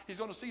high. He's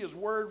going to see his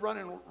word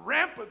running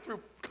rampant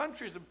through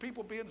countries and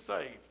people being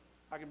saved.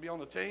 I can be on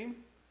the team.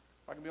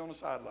 I can be on the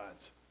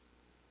sidelines.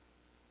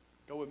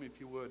 Go with me, if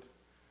you would,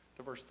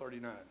 to verse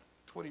 39.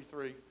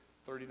 23,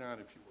 39,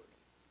 if you would.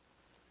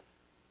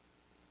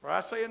 For I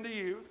say unto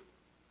you,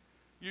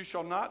 you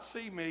shall not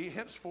see me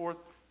henceforth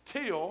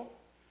till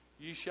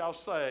ye shall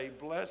say,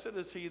 blessed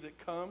is he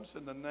that comes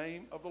in the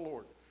name of the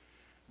Lord.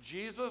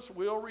 Jesus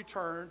will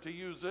return to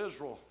use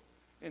Israel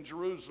in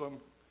Jerusalem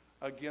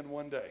again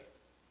one day.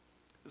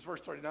 This verse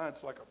 39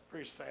 is like a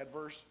very sad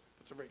verse.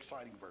 It's a very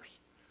exciting verse.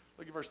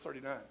 Look at verse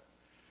 39. Now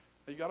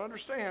you got to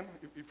understand,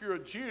 if you're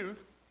a Jew,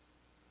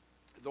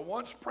 the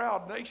once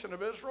proud nation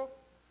of Israel,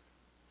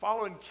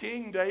 following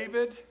King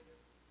David,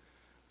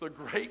 the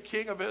great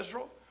king of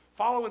Israel,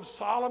 following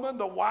Solomon,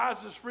 the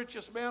wisest,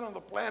 richest man on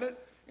the planet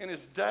in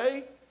his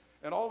day,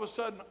 and all of a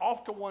sudden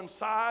off to one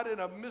side in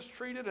a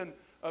mistreated and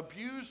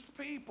abused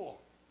people.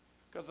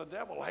 Because the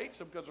devil hates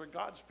them because they're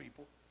God's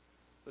people.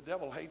 The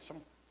devil hates them.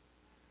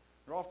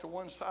 They're off to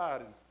one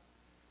side.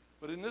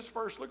 But in this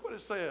verse, look what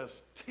it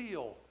says.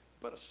 Till.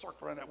 Put a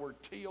circle around that word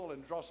till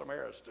and draw some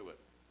arrows to it.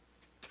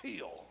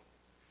 Till.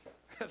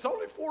 It's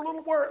only 4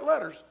 little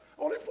letters.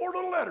 Only 4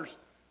 little letters.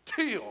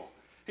 Till.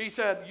 He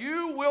said,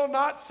 you will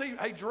not see.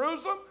 Hey,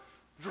 Jerusalem,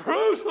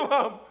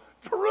 Jerusalem,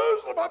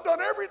 Jerusalem, I've done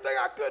everything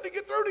I could to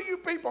get through to you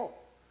people.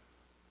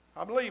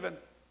 I'm leaving,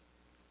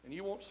 and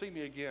you won't see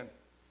me again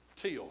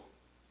till.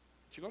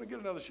 But you're going to get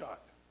another shot.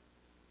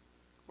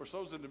 Of course,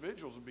 those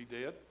individuals will be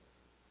dead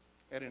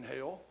and in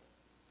hell,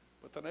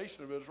 but the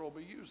nation of Israel will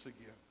be used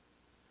again.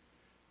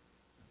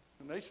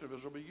 The nation of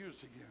Israel will be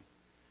used again.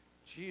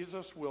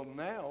 Jesus will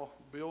now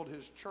build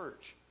his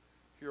church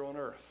here on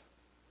earth.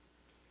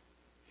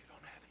 You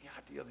don't have any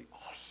idea the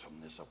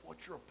awesomeness of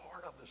what you're a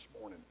part of this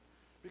morning.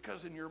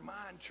 Because in your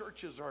mind,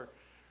 churches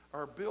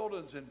are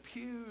buildings and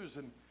pews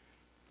and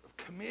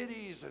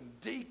committees and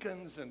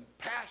deacons and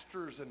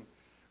pastors and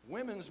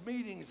women's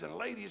meetings and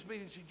ladies'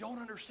 meetings. You don't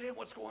understand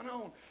what's going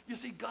on. You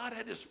see, God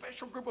had this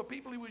special group of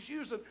people he was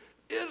using,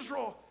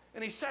 Israel,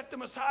 and he set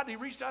them aside and he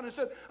reached out and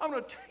said, I'm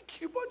going to take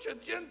you a bunch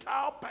of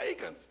Gentile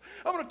pagans.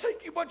 I'm going to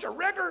take you a bunch of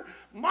regular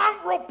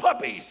mongrel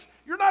puppies.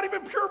 You're not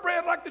even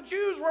purebred like the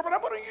Jews were, but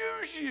I'm going to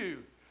use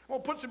you. I'm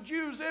going to put some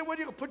Jews in with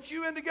you. I'm going to put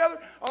you in together.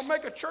 I'll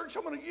make a church.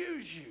 I'm going to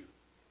use you.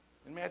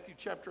 In Matthew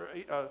chapter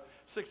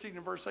 16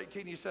 and verse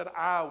 18, he said,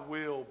 I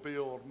will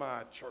build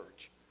my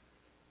church.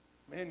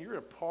 Man, you're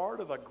a part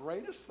of the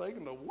greatest thing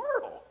in the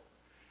world,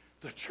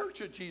 the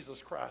church of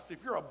Jesus Christ.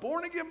 If you're a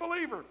born-again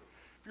believer,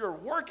 if you're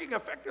working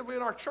effectively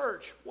in our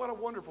church, what a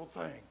wonderful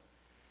thing.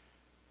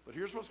 But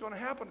here's what's going to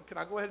happen. Can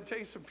I go ahead and tell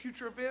you some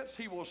future events?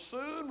 He will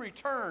soon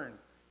return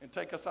and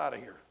take us out of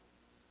here.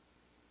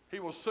 He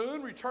will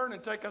soon return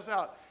and take us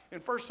out. In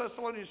 1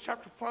 Thessalonians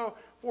chapter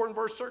 4 and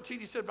verse 13,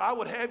 he said, I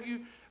would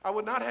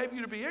not have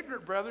you to be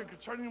ignorant, brethren,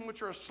 concerning them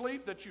which are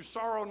asleep, that you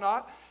sorrow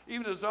not,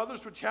 even as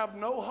others which have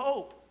no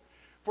hope.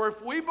 For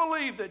if we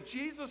believe that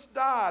Jesus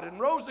died and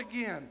rose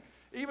again,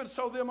 even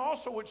so them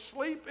also which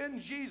sleep in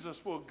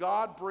Jesus will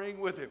God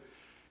bring with him.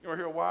 You know,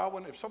 here a while,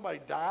 if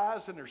somebody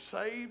dies and they're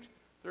saved,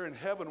 they're in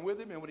heaven with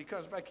him, and when he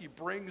comes back, he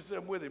brings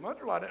them with him.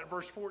 Underline that in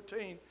verse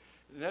 14,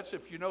 and that's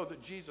if you know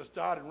that Jesus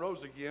died and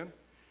rose again.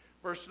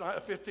 Verse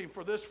 15,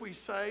 for this we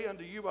say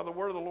unto you by the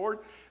word of the Lord,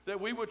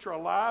 that we which are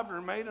alive and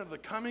remain unto the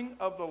coming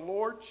of the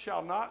Lord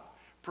shall not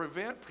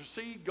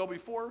precede, go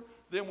before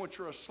them which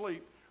are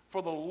asleep.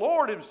 For the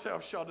Lord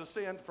himself shall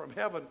descend from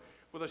heaven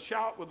with a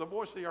shout, with the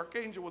voice of the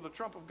archangel, with the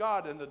trump of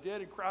God, and the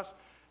dead in Christ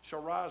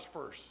shall rise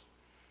first.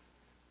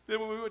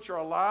 Then we which are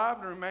alive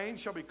and remain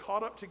shall be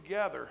caught up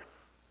together.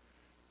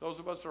 Those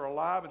of us that are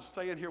alive and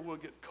stay in here will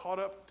get caught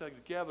up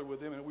together with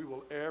them, and we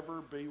will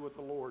ever be with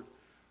the Lord.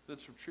 Then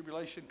some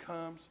tribulation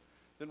comes.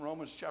 Then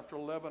Romans chapter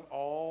 11,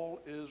 all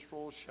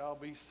Israel shall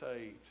be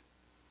saved.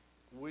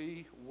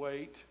 We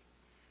wait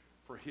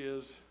for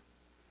his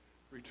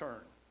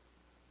return.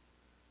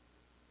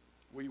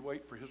 We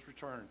wait for his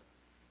return.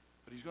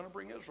 But he's going to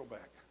bring Israel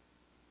back.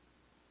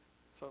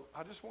 So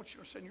I just want you to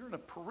understand, you're in a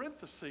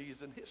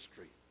parenthesis in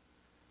history.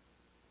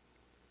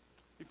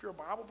 If you're a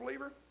Bible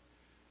believer,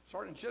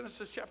 starting in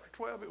Genesis chapter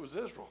 12, it was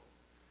Israel.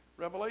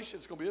 Revelation,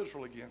 it's going to be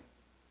Israel again.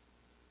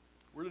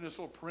 We're in this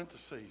little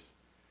parentheses.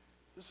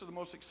 This is the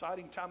most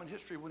exciting time in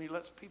history when he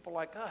lets people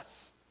like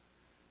us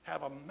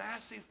have a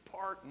massive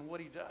part in what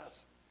he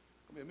does.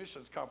 There'll be a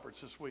missions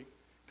conference this week.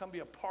 Come be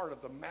a part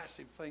of the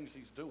massive things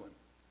he's doing.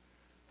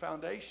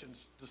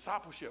 Foundations,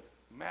 discipleship,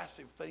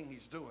 massive thing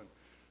he's doing.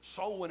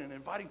 Soul winning,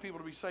 inviting people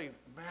to be saved,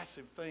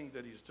 massive thing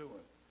that he's doing.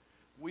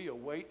 We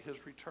await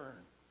his return.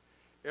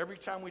 Every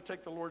time we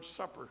take the Lord's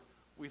Supper,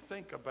 we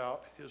think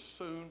about his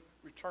soon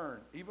return.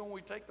 Even when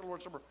we take the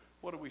Lord's Supper,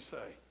 what do we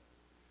say?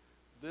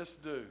 This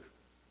do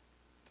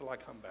till I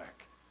come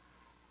back.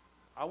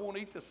 I won't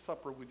eat this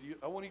supper with you.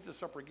 I won't eat this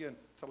supper again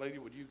till I eat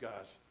it with you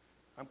guys.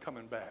 I'm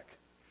coming back.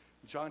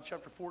 John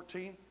chapter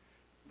 14,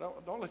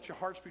 don't let your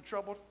hearts be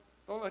troubled.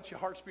 Don't let your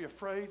hearts be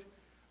afraid.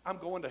 I'm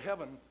going to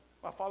heaven.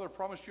 My Father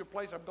promised you a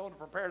place. I'm going to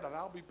prepare it, and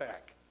I'll be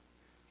back.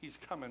 He's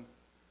coming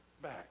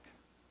back.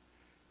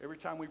 Every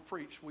time we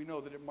preach, we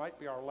know that it might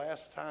be our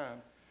last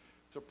time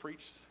to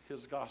preach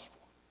his gospel.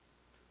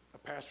 A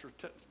pastor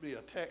texts me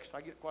a text.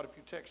 I get quite a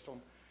few texts on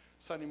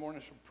Sunday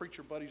mornings from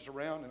preacher buddies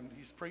around, and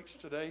he's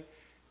preached today.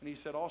 And he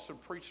said, Austin,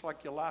 preach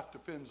like your life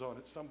depends on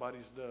it.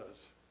 Somebody's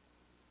does.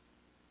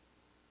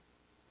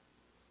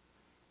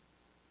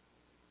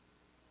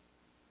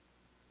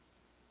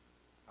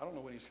 I don't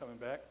know when he's coming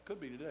back. Could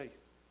be today.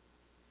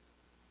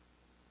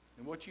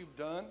 And what you've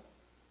done,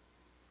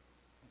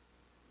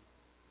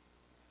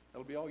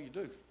 that'll be all you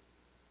do.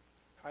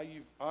 How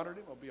you've honored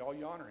him will be all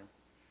you honor him.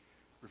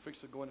 We're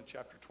fixing to go into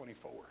chapter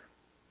 24.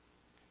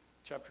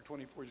 Chapter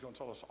 24, he's going to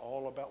tell us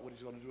all about what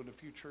he's going to do in the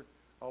future,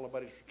 all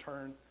about his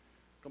return.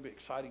 It's going to be an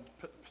exciting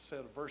set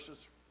of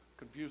verses,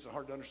 confused and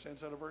hard to understand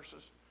set of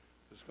verses.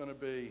 It's going to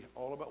be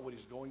all about what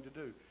he's going to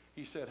do.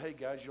 He said, hey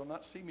guys, you'll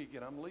not see me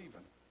again. I'm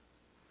leaving.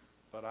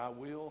 But I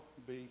will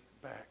be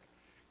back.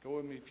 Go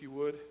with me if you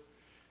would.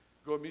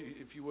 Go with me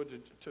if you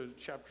would to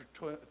chapter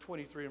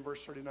 23 and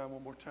verse 39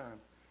 one more time.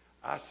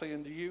 I say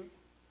unto you,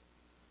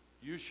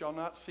 you shall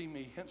not see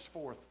me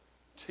henceforth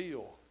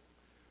till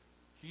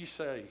ye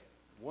say,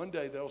 one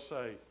day they'll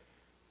say,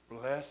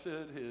 blessed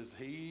is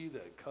he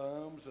that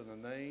comes in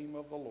the name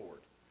of the Lord.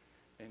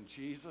 And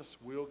Jesus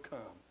will come.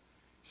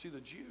 See,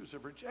 the Jews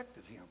have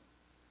rejected him.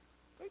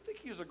 They think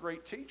he's a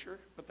great teacher,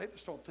 but they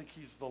just don't think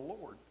he's the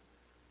Lord.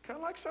 Kind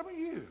of like some of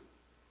you.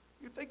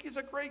 You think he's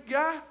a great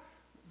guy,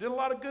 did a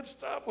lot of good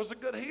stuff, was a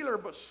good healer,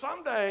 but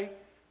someday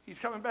he's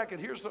coming back.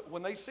 And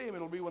when they see him,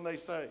 it'll be when they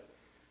say,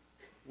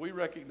 we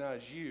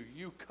recognize you.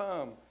 You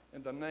come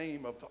in the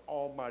name of the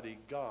Almighty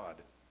God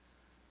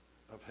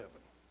of heaven.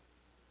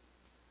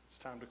 It's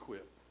time to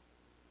quit.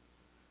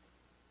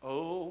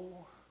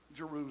 Oh,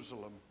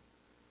 Jerusalem.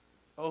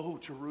 Oh,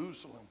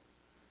 Jerusalem.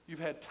 You've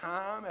had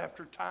time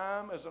after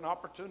time as an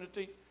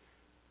opportunity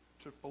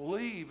to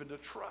believe and to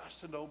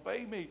trust and to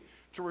obey me,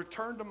 to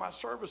return to my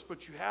service,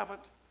 but you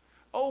haven't.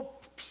 Oh,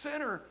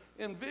 sinner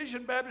in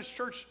Vision Baptist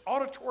Church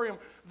auditorium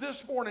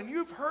this morning,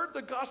 you've heard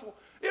the gospel.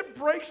 It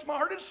breaks my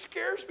heart. It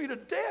scares me to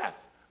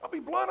death. I'll be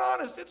blunt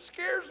honest. It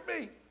scares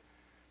me.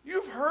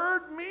 You've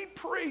heard me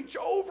preach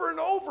over and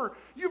over.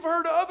 You've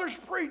heard others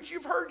preach.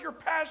 You've heard your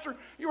pastor.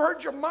 You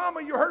heard your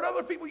mama. You heard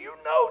other people. You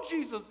know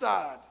Jesus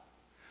died.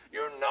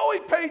 You know he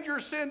paid your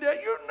sin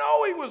debt. You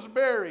know he was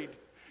buried.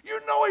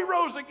 You know he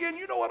rose again.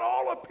 You know it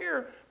all up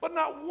here. But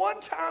not one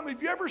time have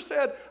you ever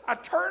said, I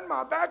turned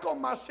my back on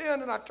my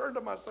sin and I turned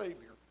to my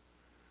Savior.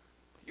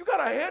 You got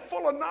a head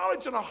full of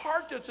knowledge and a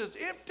heart that's as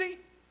empty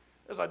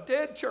as a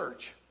dead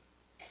church.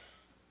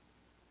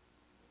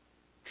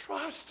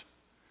 Trust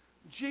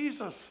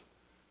Jesus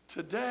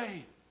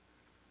today.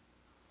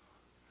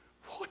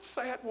 What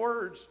sad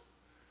words.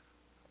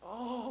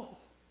 Oh,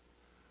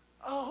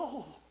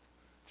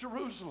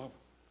 Jerusalem,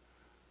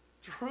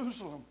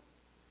 Jerusalem,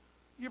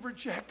 you've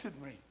rejected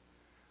me.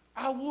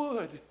 I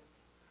would,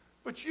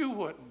 but you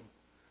wouldn't.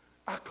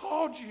 I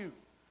called you,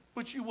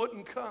 but you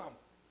wouldn't come.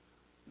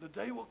 The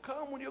day will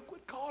come when he'll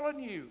quit calling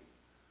you.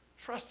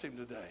 Trust him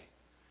today.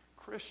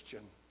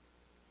 Christian,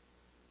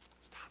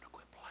 it's time to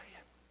quit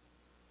playing.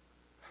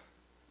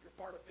 You're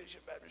part of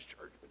Vision Baptist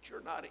Church, but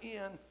you're not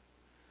in.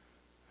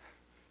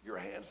 Your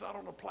hand's not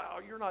on the plow.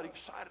 You're not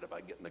excited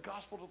about getting the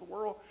gospel to the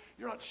world.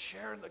 You're not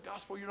sharing the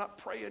gospel. You're not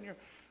praying.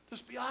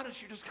 Just be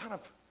honest, you're just kind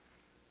of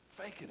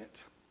faking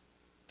it.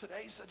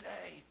 Today's the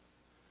day.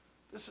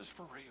 This is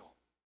for real.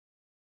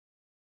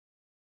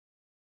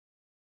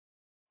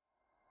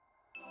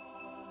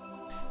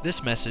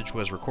 This message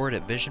was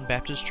recorded at Vision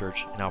Baptist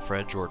Church in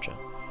Alpharetta, Georgia.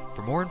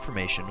 For more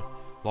information,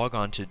 log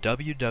on to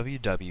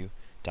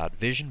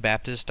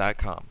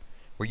www.visionbaptist.com,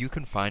 where you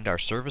can find our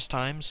service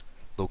times,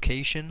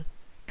 location,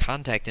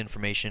 contact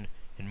information,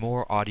 and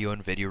more audio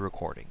and video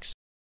recordings.